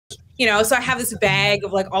you know, so I have this bag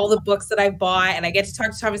of like all the books that I bought, and I get to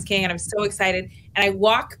talk to Thomas King, and I'm so excited. And I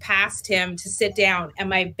walk past him to sit down, and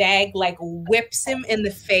my bag like whips him in the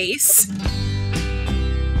face.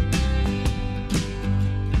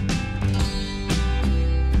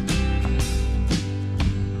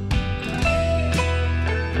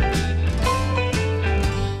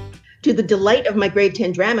 To the delight of my grade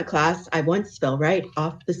 10 drama class, I once fell right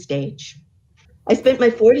off the stage. I spent my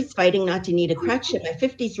 40s fighting not to need a crutch and my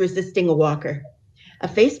 50s resisting a walker. A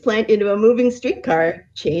faceplant into a moving streetcar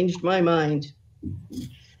changed my mind.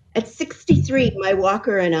 At 63, my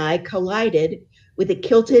walker and I collided with a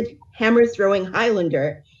kilted, hammer-throwing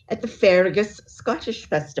Highlander at the Vanderhaeghe Scottish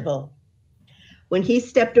Festival. When he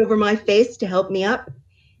stepped over my face to help me up,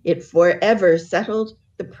 it forever settled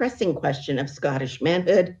the pressing question of Scottish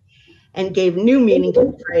manhood and gave new meaning to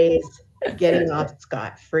the phrase, getting off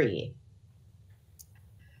scot-free.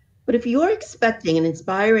 But if you're expecting an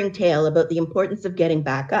inspiring tale about the importance of getting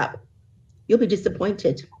back up, you'll be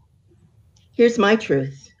disappointed. Here's my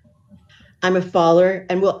truth. I'm a faller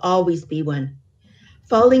and will always be one.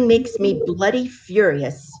 Falling makes me bloody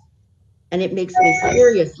furious, and it makes me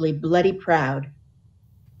seriously bloody proud.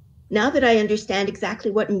 Now that I understand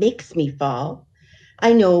exactly what makes me fall,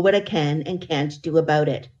 I know what I can and can't do about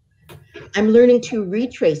it. I'm learning to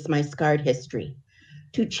retrace my scarred history,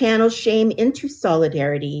 to channel shame into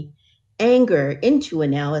solidarity, anger into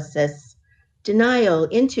analysis, denial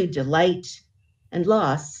into delight, and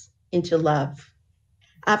loss into love.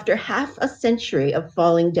 After half a century of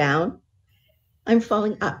falling down, I'm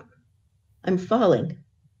falling up. I'm falling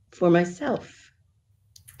for myself.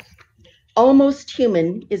 Almost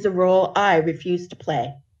human is a role I refuse to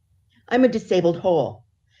play. I'm a disabled whole.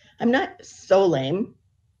 I'm not so lame.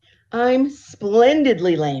 I'm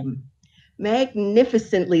splendidly lame,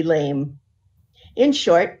 magnificently lame. In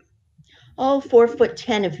short, all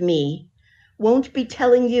 4'10" of me won't be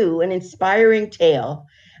telling you an inspiring tale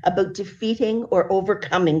about defeating or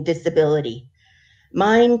overcoming disability.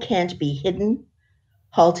 Mine can't be hidden,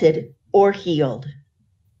 halted, or healed.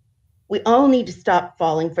 We all need to stop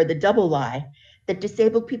falling for the double lie that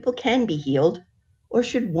disabled people can be healed or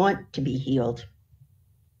should want to be healed.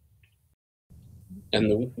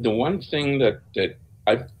 And the one thing that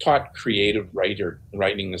I've taught creative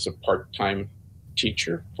writing as a part-time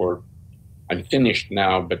teacher for, I'm finished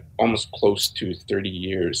now, but almost close to 30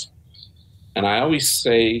 years. And I always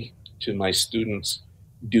say to my students,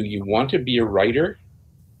 do you want to be a writer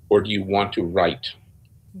or do you want to write?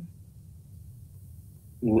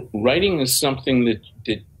 Writing is something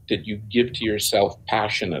that you give to yourself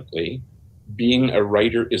passionately. Being a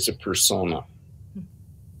writer is a persona.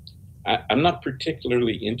 I'm not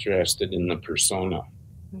particularly interested in the persona.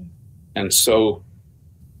 And so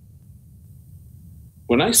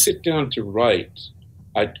when I sit down to write,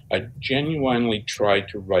 I genuinely try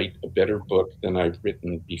to write a better book than I've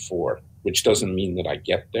written before, which doesn't mean that I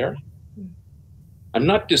get there. I'm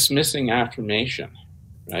not dismissing affirmation,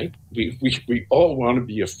 right? We all want to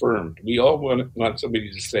be affirmed. We all want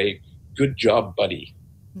somebody to say, good job, buddy,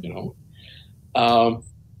 you know?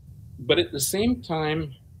 But at the same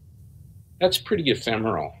time, that's pretty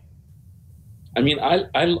ephemeral. I mean,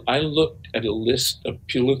 I looked at a list of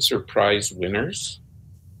Pulitzer Prize winners,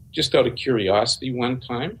 just out of curiosity one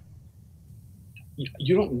time.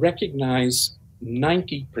 You don't recognize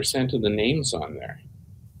 90% of the names on there.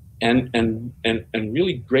 And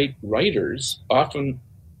really great writers often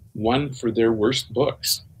won for their worst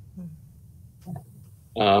books.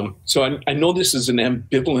 So I know this is an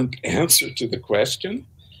ambivalent answer to the question.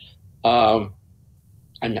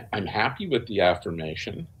 I'm happy with the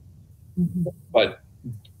affirmation, but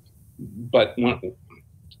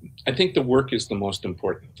I think the work is the most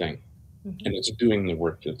important thing, and it's doing the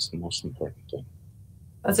work that's the most important thing.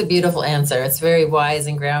 That's a beautiful answer. It's very wise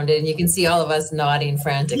and grounded, and you can see all of us nodding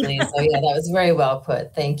frantically. So yeah, that was very well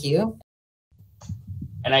put. Thank you.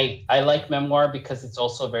 And I like memoir because it's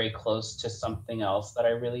also very close to something else that I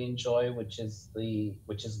really enjoy, which is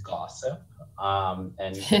gossip, and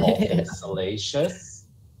all things salacious.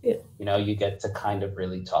 Yeah. You know, you get to kind of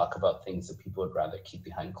really talk about things that people would rather keep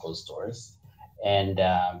behind closed doors. And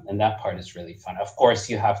that part is really fun. Of course,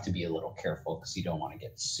 you have to be a little careful because you don't want to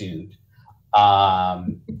get sued.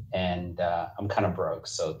 I'm kind of broke,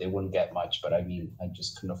 so they wouldn't get much, but I mean, I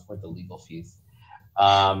just couldn't afford the legal fees.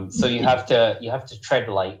 So you have to tread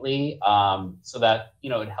lightly, so that, you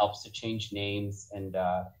know, it helps to change names. And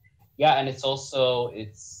and it's also,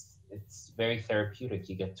 it's very therapeutic.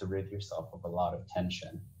 You get to rid yourself of a lot of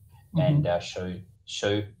tension, and I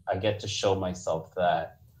get to show myself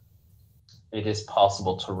that it is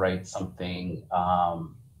possible to write something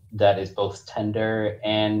that is both tender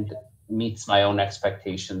and meets my own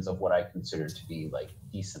expectations of what I consider to be like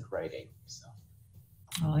decent writing. So.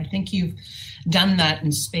 Well, I think you've done that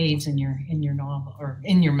in spades in your novel or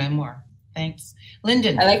in your memoir. Thanks.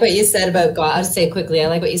 Lyndon. I like what you said about, I'll just say quickly, I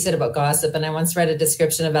like what you said about gossip. And I once read a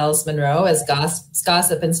description of Alice Munro as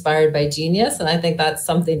gossip inspired by genius. And I think that's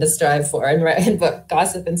something to strive for in book,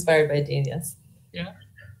 gossip inspired by genius. Yeah.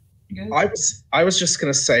 Good. I was just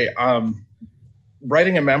going to say,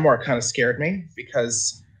 writing a memoir kind of scared me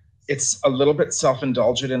because it's a little bit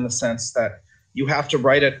self-indulgent in the sense that you have to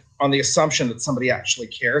write it on the assumption that somebody actually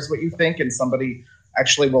cares what you think and somebody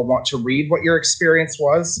actually will want to read what your experience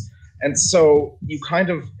was. And so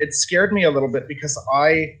it scared me a little bit because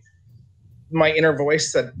my inner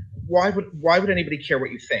voice said, why would anybody care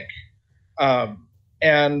what you think?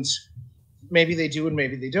 And maybe they do and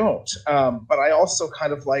maybe they don't. But I also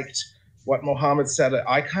kind of liked what Mohammed said.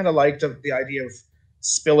 I kind of liked the idea of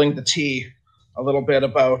spilling the tea a little bit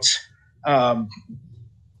about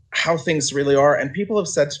how things really are. And people have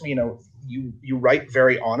said to me, you write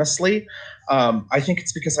very honestly. I think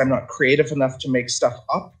it's because I'm not creative enough to make stuff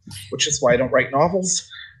up, which is why I don't write novels.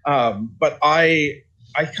 But I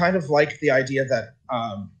kind of like the idea that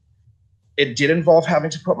it did involve having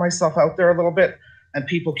to put myself out there a little bit, and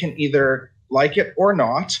people can either like it or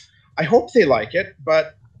not. I hope they like it,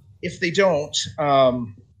 but if they don't,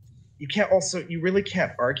 you really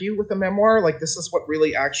can't argue with a memoir. Like, this is what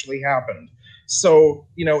really actually happened. So,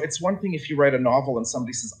 it's one thing if you write a novel and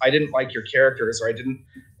somebody says, I didn't like your characters or I didn't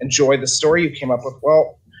enjoy the story you came up with.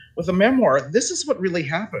 Well, with a memoir, this is what really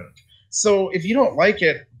happened. So if you don't like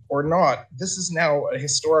it or not, this is now a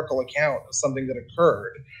historical account of something that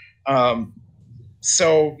occurred.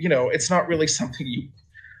 So, it's not really something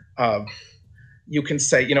you can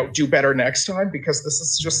say, do better next time, because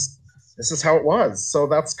this is how it was. So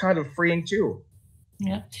that's kind of freeing too.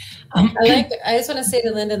 Yeah. I just want to say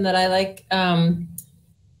to Lyndon that I like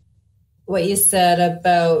what you said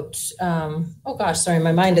about, oh gosh, sorry,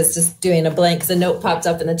 my mind is just doing a blank because a note popped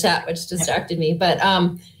up in the chat, which distracted me. But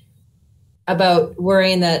about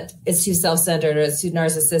worrying that it's too self-centered or it's too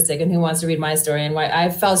narcissistic and who wants to read my story, and why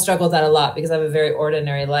I've struggled with that a lot because I have a very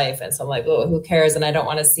ordinary life. And so I'm like, oh, who cares? And I don't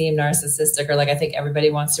want to seem narcissistic or like I think everybody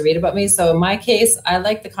wants to read about me. So in my case, I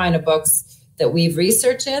like the kind of books that we've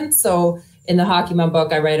researched in. So in the Hockey Mom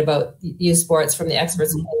book, I write about youth sports from the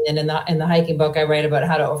expert's opinion. In the hiking book, I write about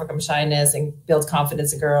how to overcome shyness and build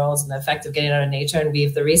confidence in girls and the effect of getting out of nature and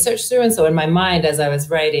weave the research through. And so in my mind, as I was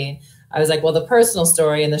writing, I was like, well, the personal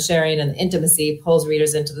story and the sharing and the intimacy pulls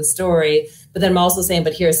readers into the story. But then I'm also saying,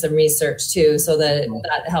 but here's some research too, so that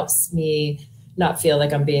that helps me not feel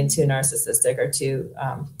like I'm being too narcissistic or too,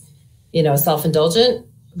 self-indulgent.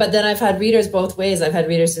 But then I've had readers both ways. I've had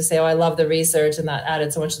readers who say, oh, I love the research and that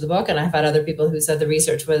added so much to the book. And I've had other people who said the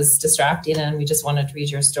research was distracting and we just wanted to read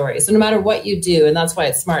your story. So no matter what you do, and that's why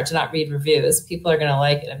it's smart to not read reviews, people are going to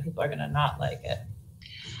like it and people are going to not like it.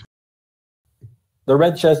 The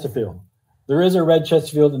red Chesterfield. There is a red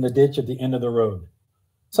Chesterfield in the ditch at the end of the road.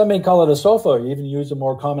 Some may call it a sofa or even use a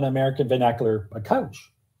more common American vernacular, a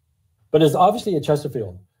couch. But it's obviously a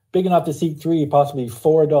Chesterfield, big enough to seat 3, possibly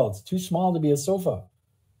 4 adults, too small to be a sofa.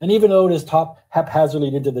 And even though it is topped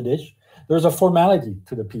haphazardly into the ditch, there's a formality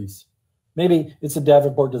to the piece. Maybe it's a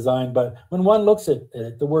Davenport design, but when one looks at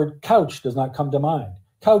it, the word couch does not come to mind.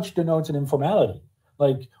 Couch denotes an informality,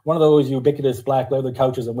 like one of those ubiquitous black leather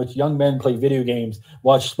couches on which young men play video games,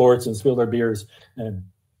 watch sports, and spill their beers and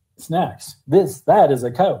snacks. That is a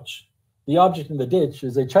couch. The object in the ditch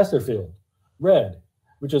is a Chesterfield, red,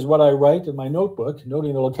 which is what I write in my notebook,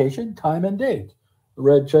 noting the location, time, and date. The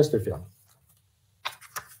red Chesterfield.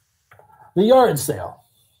 The yard sale.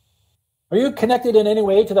 Are you connected in any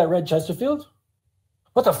way to that red Chesterfield?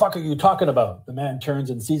 What the fuck are you talking about? The man turns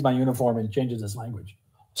and sees my uniform and changes his language.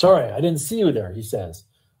 Sorry, I didn't see you there, he says.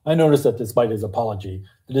 I notice that despite his apology,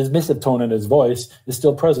 the dismissive tone in his voice is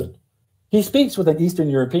still present. He speaks with an Eastern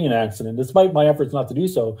European accent, and despite my efforts not to do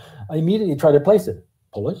so, I immediately try to place it.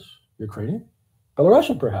 Polish? Ukrainian?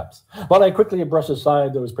 Belarusian, perhaps? But I quickly brush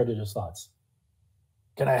aside those prejudiced thoughts.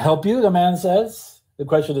 Can I help you? The man says. The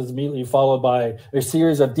question is immediately followed by a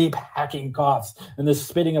series of deep hacking coughs and the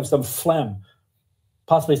spitting of some phlegm,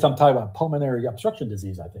 possibly some type of pulmonary obstruction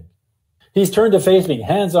disease, I think. He's turned to face me,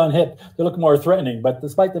 hands on hip, to look more threatening, but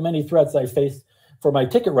despite the many threats I faced for my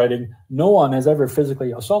ticket writing, no one has ever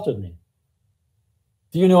physically assaulted me.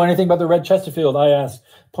 Do you know anything about the red Chesterfield? I ask,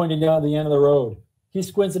 pointing down at the end of the road. He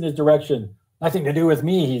squints in his direction. Nothing to do with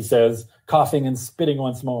me, he says, coughing and spitting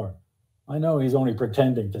once more. I know he's only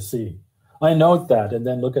pretending to see. I note that and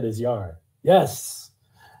then look at his yard. Yes,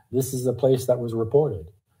 this is the place that was reported.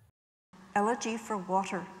 Elegy for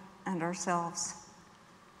water and ourselves.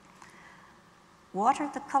 Water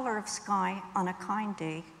the color of sky on a kind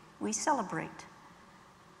day, we celebrate.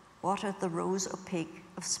 Water the rose opaque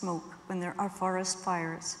of smoke when there are forest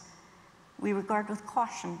fires, we regard with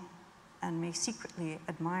caution and may secretly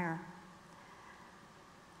admire.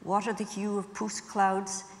 Water the hue of puce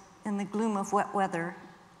clouds in the gloom of wet weather,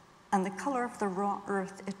 and the color of the raw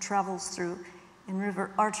earth it travels through in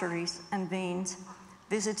river arteries and veins,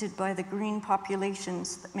 visited by the green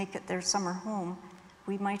populations that make it their summer home,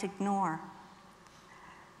 we might ignore.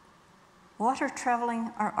 Water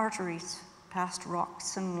traveling our arteries past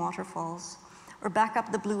rocks and waterfalls, or back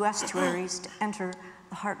up the blue estuaries to enter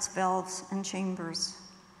the heart's valves and chambers.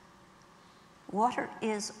 Water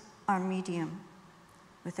is our medium.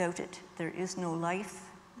 Without it, there is no life,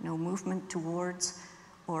 no movement towards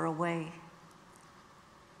or away.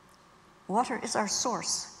 Water is our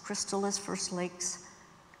source, crystal as first lakes,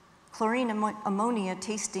 chlorine ammonia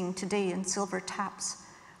tasting today in silver taps,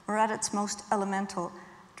 or at its most elemental,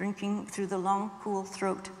 drinking through the long, cool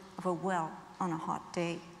throat of a well on a hot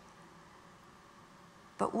day.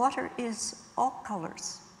 But water is all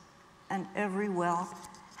colors, and every well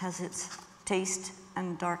has its taste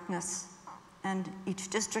and darkness, and each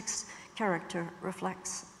district's character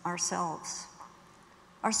reflects ourselves.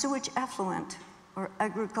 Our sewage effluent or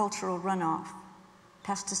agricultural runoff,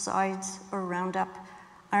 pesticides or Roundup,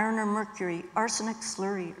 iron or mercury, arsenic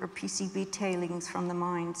slurry or PCB tailings from the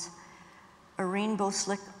mines, a rainbow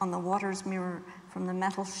slick on the water's mirror from the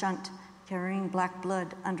metal shunt carrying black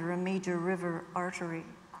blood under a major river artery.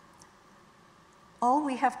 All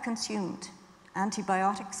we have consumed,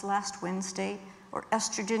 antibiotics last Wednesday or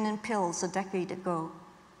estrogen in pills a decade ago,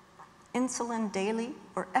 insulin daily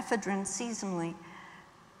or ephedrine seasonally,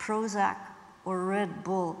 Prozac or Red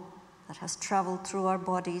Bull that has traveled through our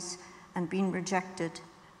bodies and been rejected,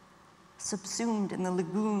 subsumed in the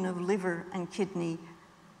lagoon of liver and kidney,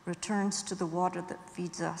 returns to the water that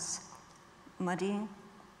feeds us, muddying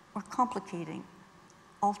or complicating,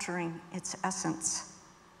 altering its essence,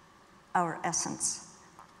 our essence.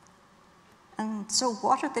 And so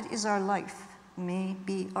water that is our life may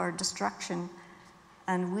be our destruction,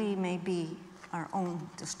 and we may be our own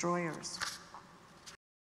destroyers.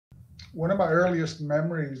 One of my earliest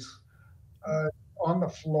memories, on the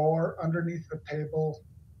floor, underneath the table,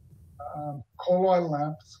 coal oil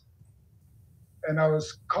lamps, and I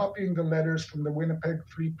was copying the letters from the Winnipeg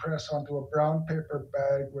Free Press onto a brown paper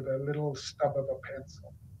bag with a little stub of a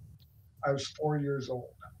pencil. I was 4 years old.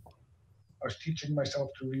 I was teaching myself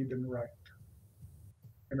to read and write.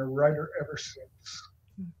 Been a writer ever since.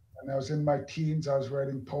 When I was in my teens, I was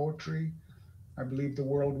writing poetry. I believed the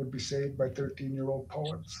world would be saved by 13-year-old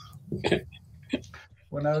poets.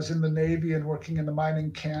 When I was in the Navy and working in the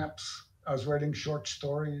mining camps, I was writing short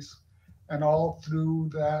stories. And all through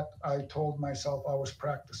that, I told myself I was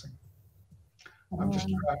practicing. I'm just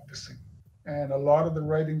practicing. And a lot of the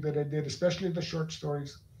writing that I did, especially the short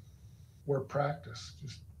stories, were practice.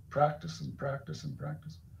 Just practice and practice and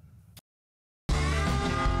practice.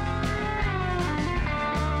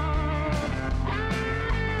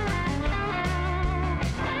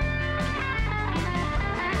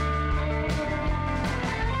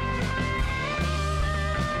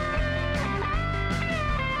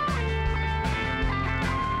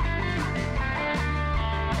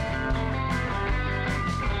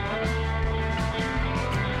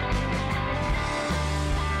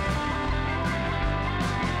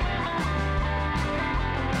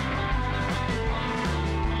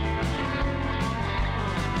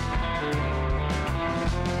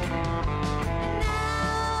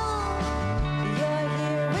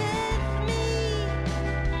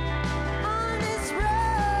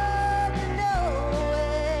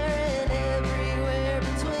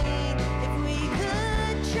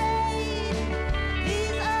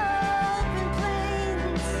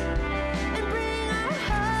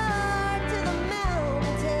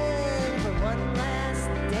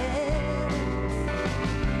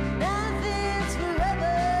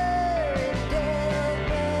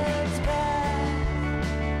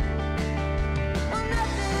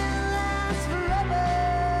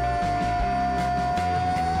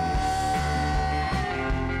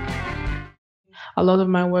 A lot of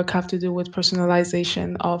my work have to do with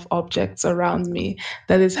personalization of objects around me.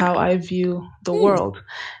 That is how I view the world.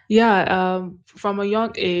 Yeah, from a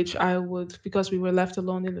young age, I would, because we were left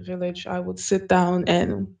alone in the village, I would sit down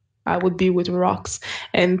and I would be with rocks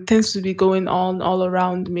and things would be going on all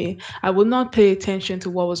around me. I would not pay attention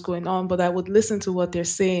to what was going on, but I would listen to what they're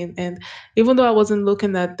saying. And even though I wasn't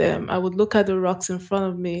looking at them, I would look at the rocks in front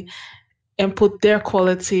of me and put their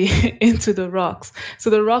quality into the rocks. So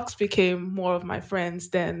the rocks became more of my friends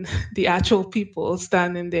than the actual people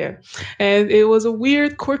standing there. And it was a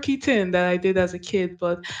weird, quirky thing that I did as a kid.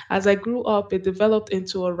 But as I grew up, it developed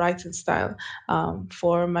into a writing style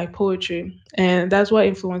for my poetry. And that's why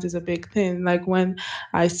influence is a big thing. Like when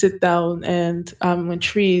I sit down and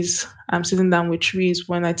I'm sitting down with trees,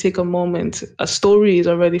 when I take a moment, a story is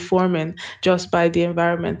already forming just by the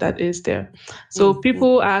environment that is there. So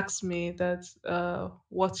people ask me that,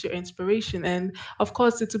 what's your inspiration? And of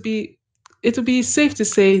course, it would be safe to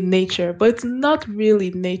say nature, but it's not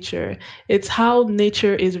really nature. It's how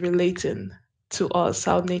nature is relating to us,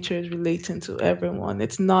 how nature is relating to everyone.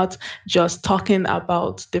 It's not just talking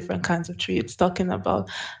about different kinds of trees. It's talking about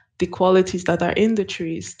the qualities that are in the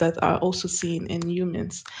trees that are also seen in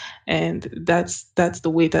humans, and that's the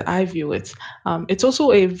way that I view it. It's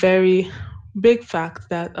also a very big fact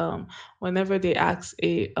that whenever they ask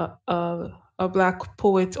a black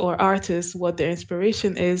poet or artist what their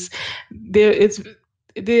inspiration is, it's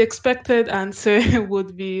the expected answer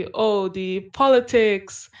would be, oh, the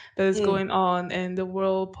politics that is going on and the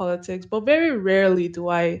world politics. But very rarely do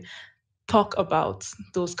I talk about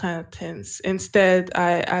those kind of things. Instead,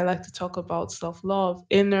 I like to talk about self-love,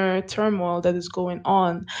 inner turmoil that is going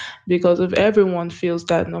on, because if everyone feels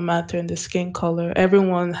that, no matter in the skin color,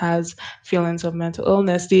 everyone has feelings of mental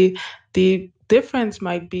illness. The difference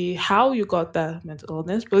might be how you got that mental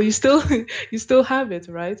illness, but you still you still have it,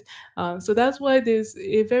 right? So that's why there's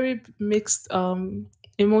a very mixed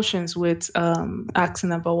emotions with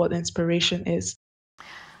asking about what inspiration is.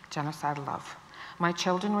 Genocide love. My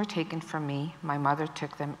children were taken from me. My mother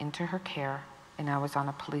took them into her care, and I was on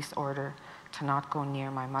a police order to not go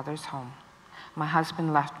near my mother's home. My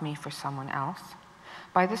husband left me for someone else.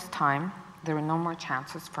 By this time, there were no more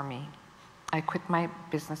chances for me. I quit my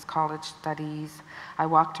business college studies. I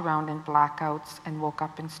walked around in blackouts and woke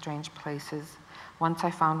up in strange places. Once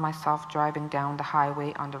I found myself driving down the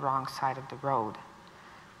highway on the wrong side of the road.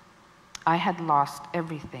 I had lost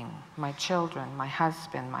everything: my children, my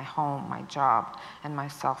husband, my home, my job, and my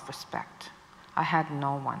self-respect. I had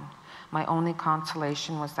no one. My only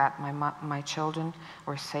consolation was that my children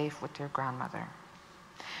were safe with their grandmother.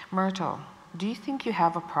 Myrtle, do you think you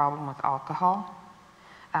have a problem with alcohol?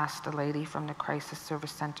 Asked a lady from the crisis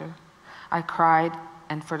service center. I cried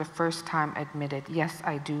and for the first time admitted, yes,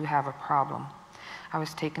 I do have a problem. I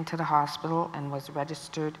was taken to the hospital and was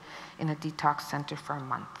registered in a detox center for a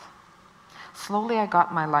month. Slowly, I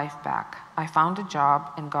got my life back. I found a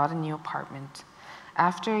job and got a new apartment.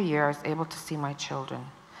 After a year, I was able to see my children,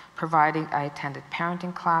 provided I attended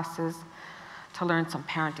parenting classes to learn some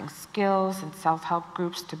parenting skills and self-help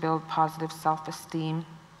groups to build positive self-esteem.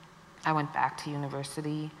 I went back to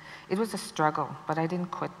university. It was a struggle, but I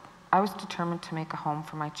didn't quit. I was determined to make a home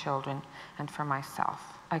for my children and for myself.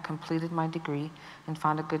 I completed my degree and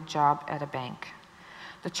found a good job at a bank.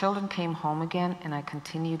 The children came home again, and I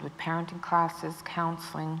continued with parenting classes,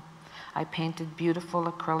 counseling. I painted beautiful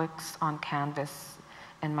acrylics on canvas,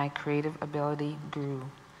 and my creative ability grew.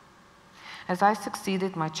 As I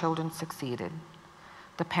succeeded, my children succeeded.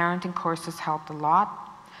 The parenting courses helped a lot.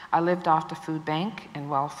 I lived off the food bank and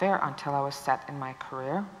welfare until I was set in my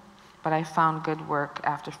career, but I found good work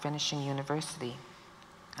after finishing university,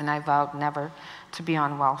 and I vowed never to be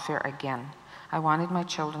on welfare again. I wanted my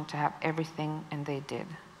children to have everything, and they did.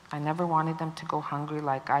 I never wanted them to go hungry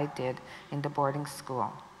like I did in the boarding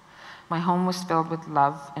school. My home was filled with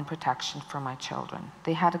love and protection for my children.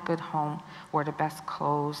 They had a good home, wore the best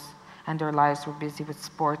clothes, and their lives were busy with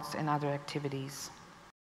sports and other activities.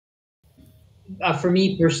 For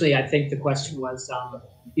me personally, I think the question was,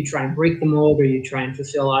 you try and break the mold or you try and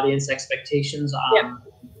fulfill audience expectations.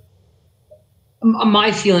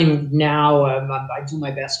 My feeling now, I do my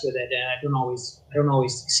best with it, and I don't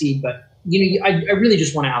always succeed. But I really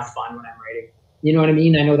just want to have fun when I'm writing. You know what I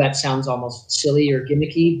mean? I know that sounds almost silly or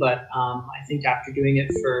gimmicky, but I think after doing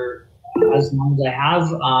it for as long as I have,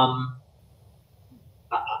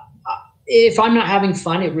 if I'm not having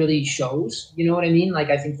fun, it really shows. You know what I mean? Like,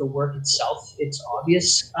 I think the work itself, it's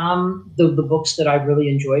obvious. The books that I've really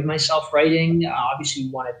enjoyed myself writing, obviously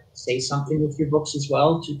you want to say something with your books as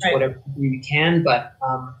well, to whatever degree you can. But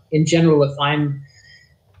in general, if I'm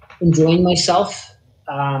enjoying myself,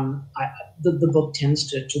 the book tends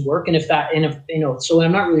to work. And so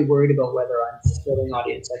I'm not really worried about whether I'm fulfilling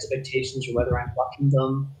audience expectations or whether I'm bucking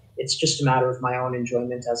them. It's just a matter of my own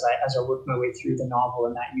enjoyment as I work my way through the novel,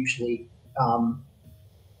 and that usually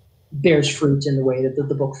bears fruit in the way that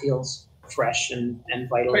the book feels fresh and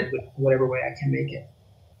vital with whatever way I can make it.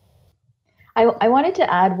 I wanted to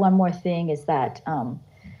add one more thing, is that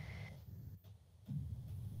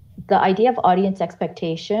the idea of audience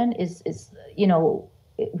expectation is you know,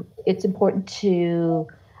 it's important to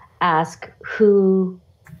ask who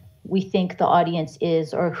we think the audience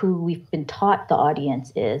is or who we've been taught the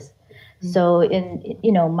audience is. So in,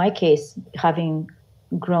 you know, my case, having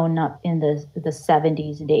grown up in the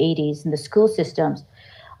 70s and the 80s in the school systems,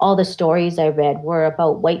 all the stories I read were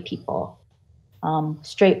about white people.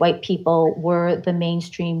 Straight white people were the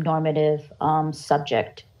mainstream normative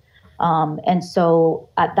subject. And so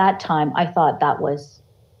at that time, I thought that was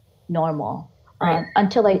normal. Right.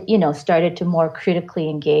 Until I, you know, started to more critically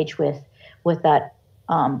engage with that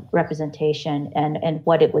representation and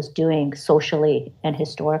what it was doing socially and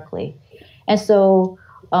historically. And so,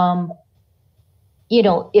 you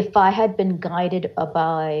know, if I had been guided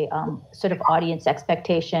by sort of audience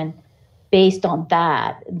expectation based on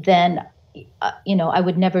that, then, you know, I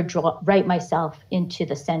would never write myself into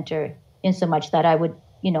the center in so much that I would,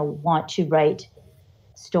 you know, want to write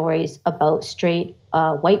stories about straight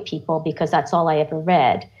white people because that's all I ever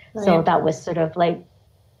read. Right. So that was sort of like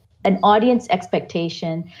an audience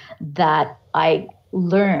expectation that I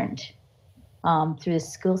learned through the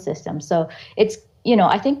school system. So it's, you know,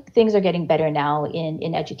 I think things are getting better now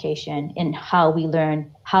in education, in how we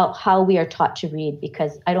learn, how we are taught to read,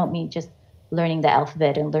 because I don't mean just learning the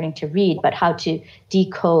alphabet and learning to read, but how to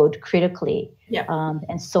decode critically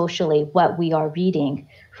and socially what we are reading,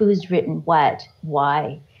 who's written what,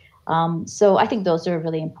 why. So I think those are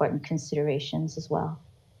really important considerations as well.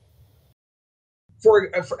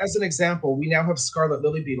 For as an example, we now have scarlet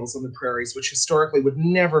lily beetles on the prairies, which historically would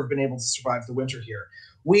never have been able to survive the winter here.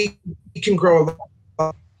 We can grow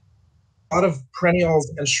a lot of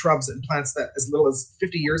perennials and shrubs and plants that as little as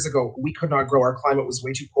 50 years ago, we could not grow. Our climate was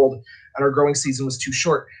way too cold and our growing season was too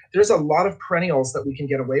short. There's a lot of perennials that we can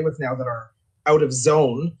get away with now that are out of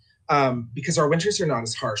zone because our winters are not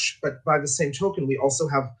as harsh. But by the same token, we also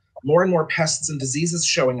have more and more pests and diseases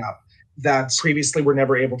showing up that previously were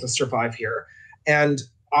never able to survive here. And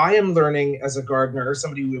I am learning as a gardener,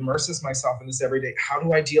 somebody who immerses myself in this every day, how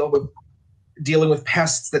do I dealing with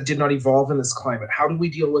pests that did not evolve in this climate? How do we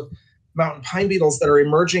deal with mountain pine beetles that are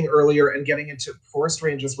emerging earlier and getting into forest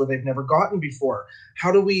ranges where they've never gotten before?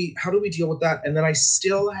 How do we deal with that? And then I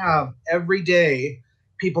still have every day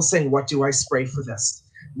people saying, what do I spray for this?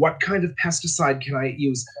 What kind of pesticide can I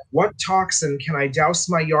use? What toxin can I douse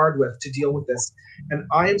my yard with to deal with this? And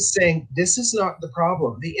I am saying this is not the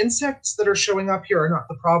problem. The insects that are showing up here are not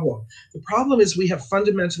the problem. The problem is we have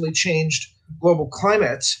fundamentally changed global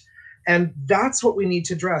climate, and that's what we need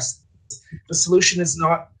to address. The solution is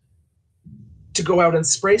not to go out and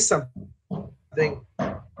spray something.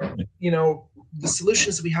 You know, the solution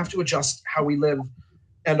is we have to adjust how we live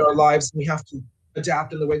and our lives. We have to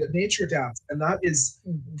adapt in the way that nature adapts. And that is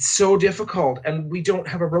so difficult. And we don't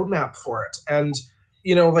have a roadmap for it. And,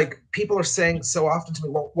 you know, like people are saying so often to me,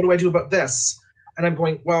 well, what do I do about this? And I'm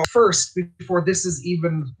going, well, first, before this is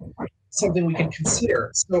even something we can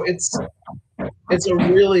consider. So it's a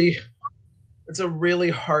really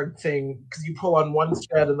hard thing because you pull on one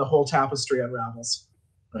thread and the whole tapestry unravels.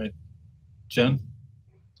 Right. Jenn?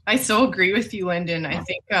 I so agree with you, Lyndon. I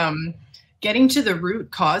think getting to the root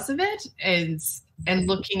cause of it and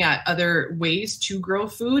looking at other ways to grow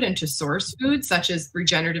food and to source food, such as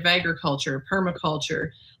regenerative agriculture, permaculture,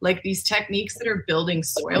 like these techniques that are building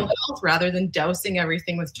soil health rather than dousing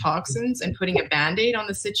everything with toxins and putting a Band-Aid on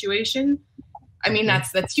the situation. I mean,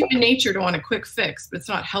 that's human nature to want a quick fix, but it's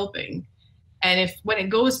not helping. And when it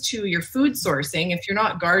goes to your food sourcing, if you're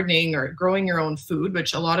not gardening or growing your own food,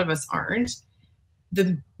 which a lot of us aren't,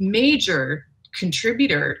 the major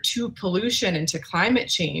contributor to pollution and to climate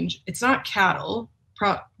change, it's not cattle.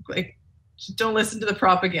 Don't listen to the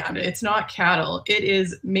propaganda. It's not cattle. It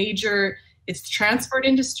is major. It's transport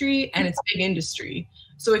industry and it's big industry.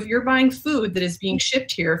 So if you're buying food that is being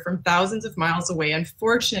shipped here from thousands of miles away,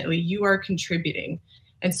 unfortunately, you are contributing.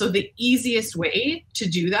 And so the easiest way to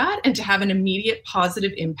do that and to have an immediate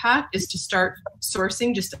positive impact is to start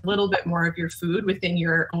sourcing just a little bit more of your food within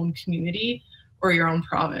your own community or your own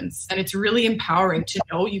province. And it's really empowering to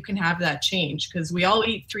know you can have that change because we all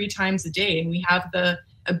eat 3 times a day and we have the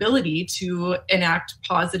ability to enact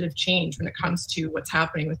positive change when it comes to what's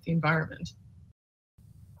happening with the environment.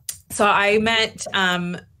 So I met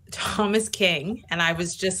Thomas King and I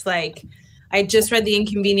was just like, I just read The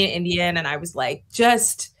Inconvenient Indian and I was like,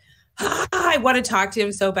 I want to talk to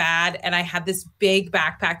him so bad. And I had this big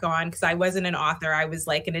backpack on because I wasn't an author. I was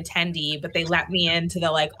like an attendee, but they let me into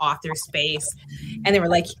the like author space. And they were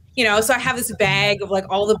like, you know, so I have this bag of like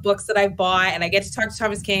all the books that I bought and I get to talk to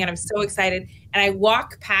Thomas King and I'm so excited. And I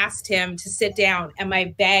walk past him to sit down and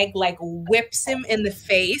my bag like whips him in the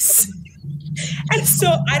face. And so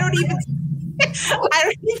I don't even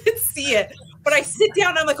see it. But I sit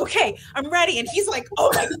down and I'm like, okay, I'm ready. And he's like,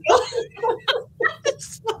 oh my God.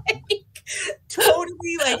 It's like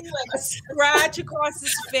totally like a scratch across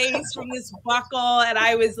his face from this buckle. And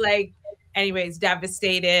I was like, anyways,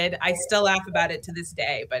 devastated. I still laugh about it to this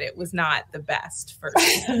day, but it was not the best first.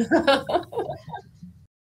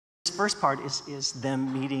 This first part is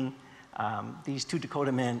them meeting these two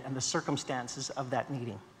Dakota men and the circumstances of that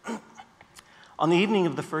meeting. On the evening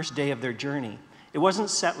of the first day of their journey, it wasn't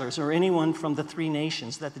settlers or anyone from the three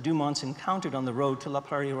nations that the Dumonts encountered on the road to La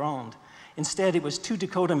Prairie Ronde. Instead, it was two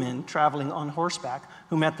Dakota men traveling on horseback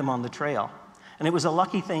who met them on the trail. And it was a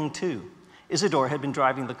lucky thing, too. Isidore had been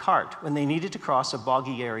driving the cart when they needed to cross a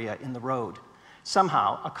boggy area in the road.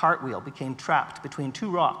 Somehow, a cartwheel became trapped between two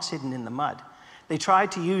rocks hidden in the mud. They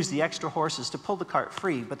tried to use the extra horses to pull the cart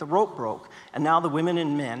free, but the rope broke, and now the women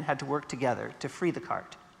and men had to work together to free the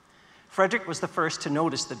cart. Frederick was the first to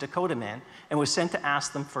notice the Dakota men and was sent to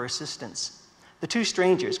ask them for assistance. The two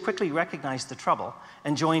strangers quickly recognized the trouble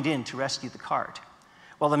and joined in to rescue the cart.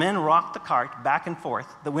 While the men rocked the cart back and forth,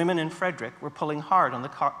 the women and Frederick were pulling hard on the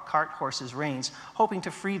cart horse's reins, hoping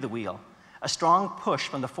to free the wheel. A strong push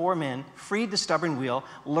from the four men freed the stubborn wheel,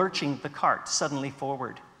 lurching the cart suddenly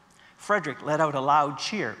forward. Frederick let out a loud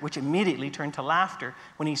cheer, which immediately turned to laughter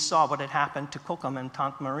when he saw what had happened to Cocom and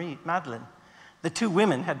Tante Madeleine. The two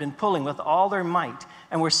women had been pulling with all their might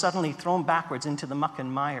and were suddenly thrown backwards into the muck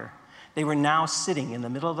and mire. They were now sitting in the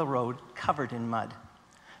middle of the road, covered in mud.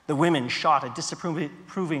 The women shot a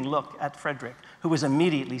disapproving look at Frederick, who was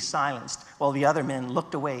immediately silenced, while the other men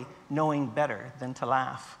looked away, knowing better than to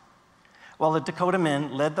laugh. While the Dakota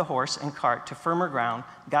men led the horse and cart to firmer ground,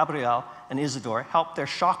 Gabrielle and Isidore helped their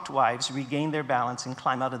shocked wives regain their balance and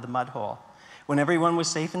climb out of the mud hole. When everyone was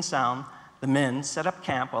safe and sound, the men set up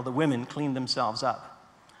camp while the women cleaned themselves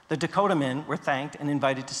up. The Dakota men were thanked and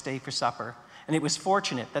invited to stay for supper, and it was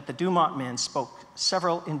fortunate that the Dumont men spoke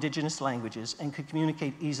several indigenous languages and could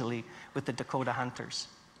communicate easily with the Dakota hunters.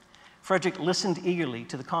 Frederick listened eagerly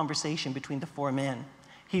to the conversation between the four men.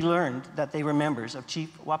 He learned that they were members of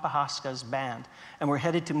Chief Wapahaska's band and were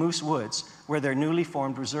headed to Moose Woods, where their newly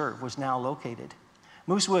formed reserve was now located.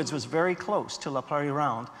 Moose Woods was very close to La Prairie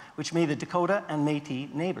Ronde, which made the Dakota and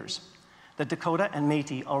Métis neighbors. The Dakota and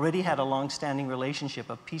Métis already had a long-standing relationship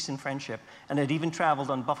of peace and friendship and had even traveled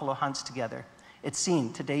on buffalo hunts together. It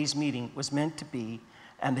seemed today's meeting was meant to be,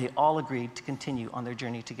 and they all agreed to continue on their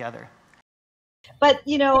journey together. But,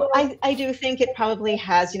 you know, I do think it probably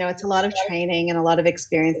has, you know, it's a lot of training and a lot of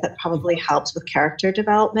experience that probably helps with character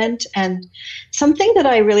development. And something that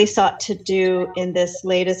I really sought to do in this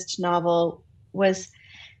latest novel was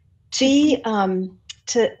I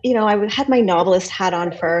had my novelist hat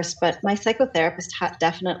on first, but my psychotherapist hat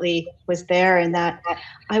definitely was there, in that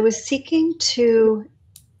I was seeking to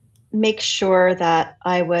make sure that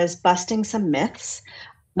I was busting some myths.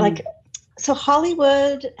 So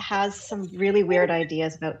Hollywood has some really weird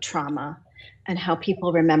ideas about trauma and how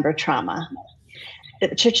people remember trauma,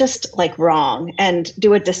 which are just like wrong and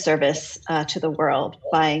do a disservice to the world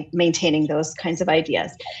by maintaining those kinds of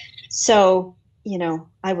ideas. So, you know,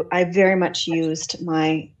 I very much used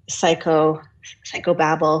my psychobabble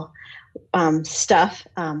stuff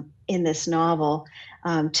in this novel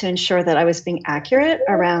to ensure that I was being accurate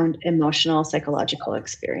around emotional, psychological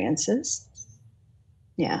experiences.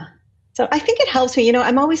 Yeah. So I think it helps me, you know,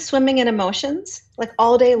 I'm always swimming in emotions, like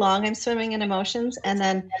all day long I'm swimming in emotions. And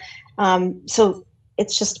then, so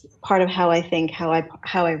it's just part of how I think, how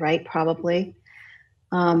I write probably.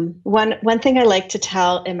 One thing I like to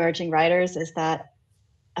tell emerging writers is that,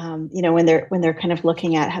 you know, when they're kind of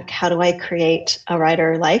looking at how do I create a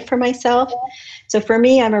writer life for myself. So for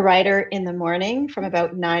me, I'm a writer in the morning from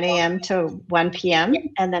about 9 a.m. to 1 p.m.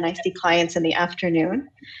 And then I see clients in the afternoon.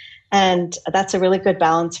 And that's a really good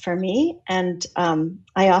balance for me. And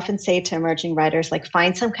I often say to emerging writers, like,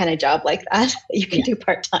 find some kind of job like that you can do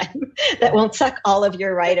part-time that won't suck all of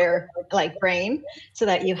your writer like brain, so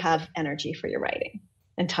that you have energy for your writing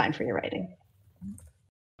and time for your writing.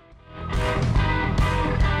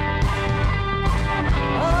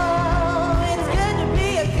 Oh, it's good to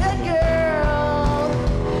be a good girl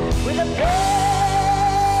with a bad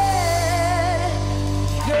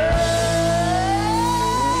girl.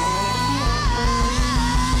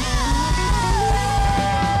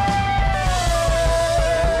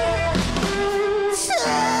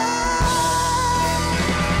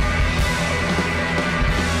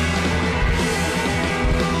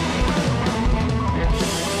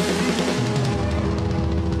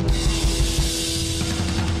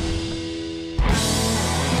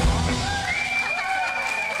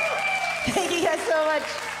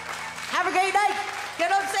 Have a great night.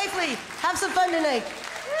 Get home safely. Have some fun tonight.